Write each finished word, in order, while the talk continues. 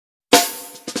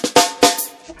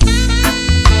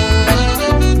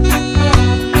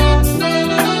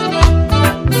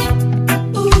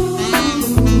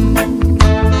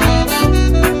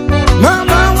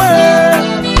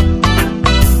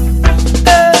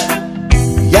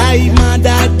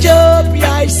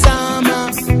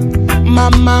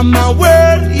Mama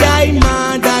world, yai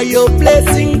mother, your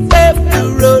blessing pave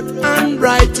the road and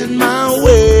brighten my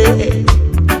way.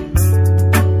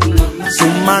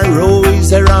 Tomorrow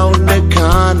is around the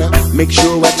corner. Make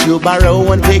sure what you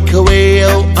borrow and take away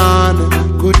your honor.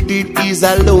 Good deed is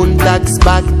alone, tax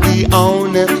back the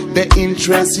owner. The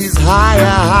interest is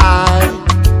higher.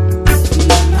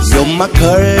 You're my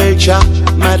culture,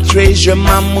 my treasure,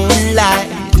 my moonlight,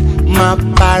 my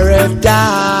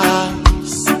paradise.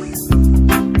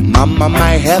 Mama,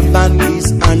 my heaven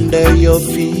is under your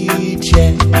feet,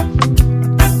 yeah.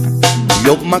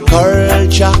 You're my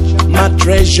culture, my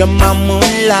treasure, my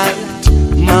moonlight,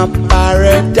 my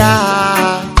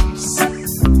paradise.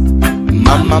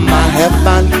 Mama, my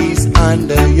heaven is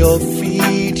under your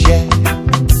feet, yeah.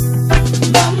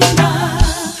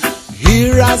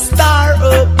 Hear a star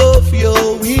above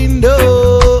your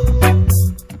window,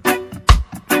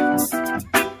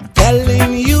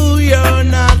 telling you you're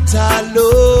not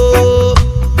alone.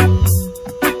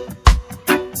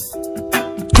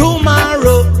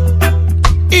 Tomorrow,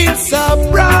 it's a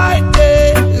bright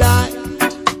daylight.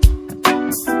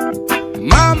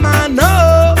 Mama,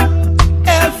 know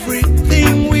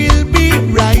everything will be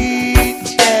right,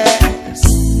 yes.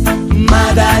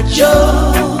 Mother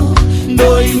Joe, no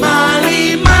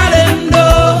imali marendo,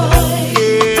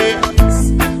 yes.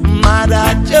 Mother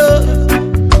Joe,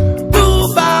 bu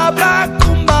baba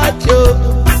kumbajo.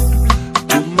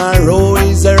 Tomorrow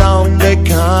is around the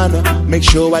corner. Make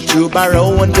sure what you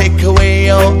borrow and take away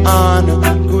your honor.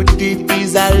 Good deed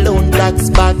is alone, tax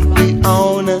back the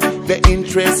owner. The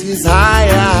interest is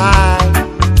higher.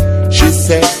 She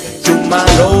said,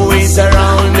 tomorrow is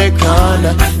around the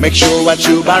corner. Make sure what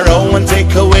you borrow and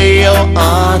take away your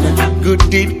honor. Good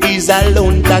deed is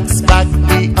alone, tax back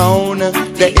the owner.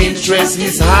 The interest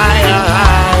is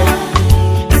higher.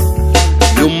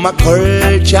 You're my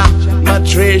culture, my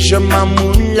treasure, my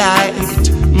moonlight,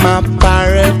 my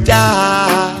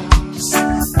paradise.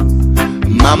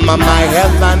 Mama, my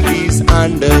heaven is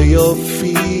under your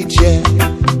feet, yeah.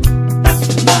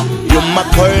 You're my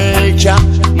culture,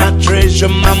 my treasure,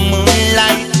 my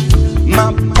moonlight,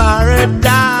 my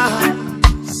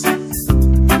paradise.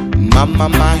 Mama,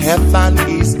 my heaven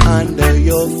is under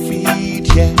your feet,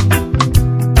 yeah.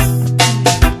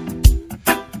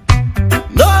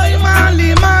 No, imali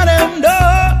marendo.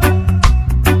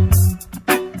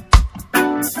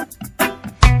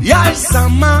 Yai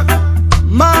sama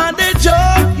made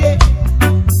joye.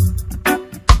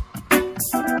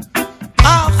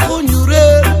 Akhonyure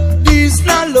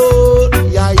disna lord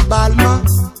yai balma.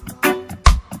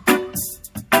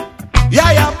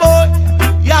 Yai boy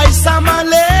yai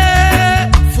samale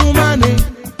fumane.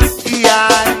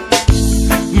 Yai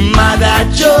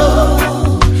madajo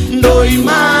no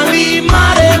imali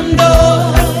marendo.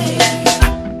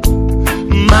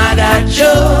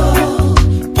 Madajo.